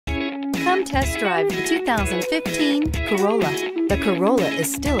Come test drive the 2015 Corolla. The Corolla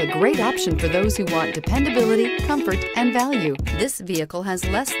is still a great option for those who want dependability, comfort, and value. This vehicle has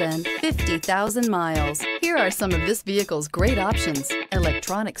less than 50,000 miles. Here are some of this vehicle's great options: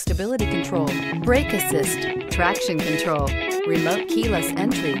 electronic stability control, brake assist, traction control, remote keyless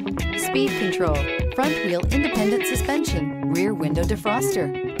entry, speed control, front wheel independent suspension, rear window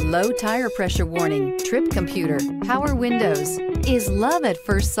defroster, low tire pressure warning, trip computer, power windows. Is love at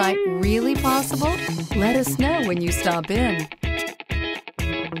first sight really possible? Let us know when you stop in.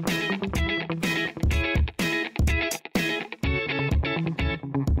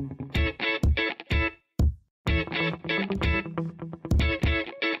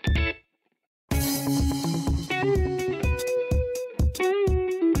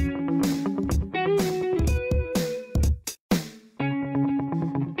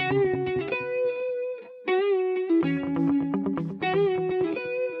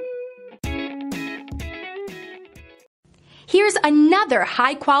 Here's another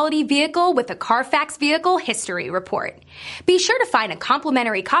high-quality vehicle with a Carfax Vehicle History Report. Be sure to find a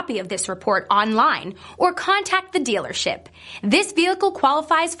complimentary copy of this report online or contact the dealership. This vehicle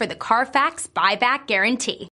qualifies for the Carfax Buyback Guarantee.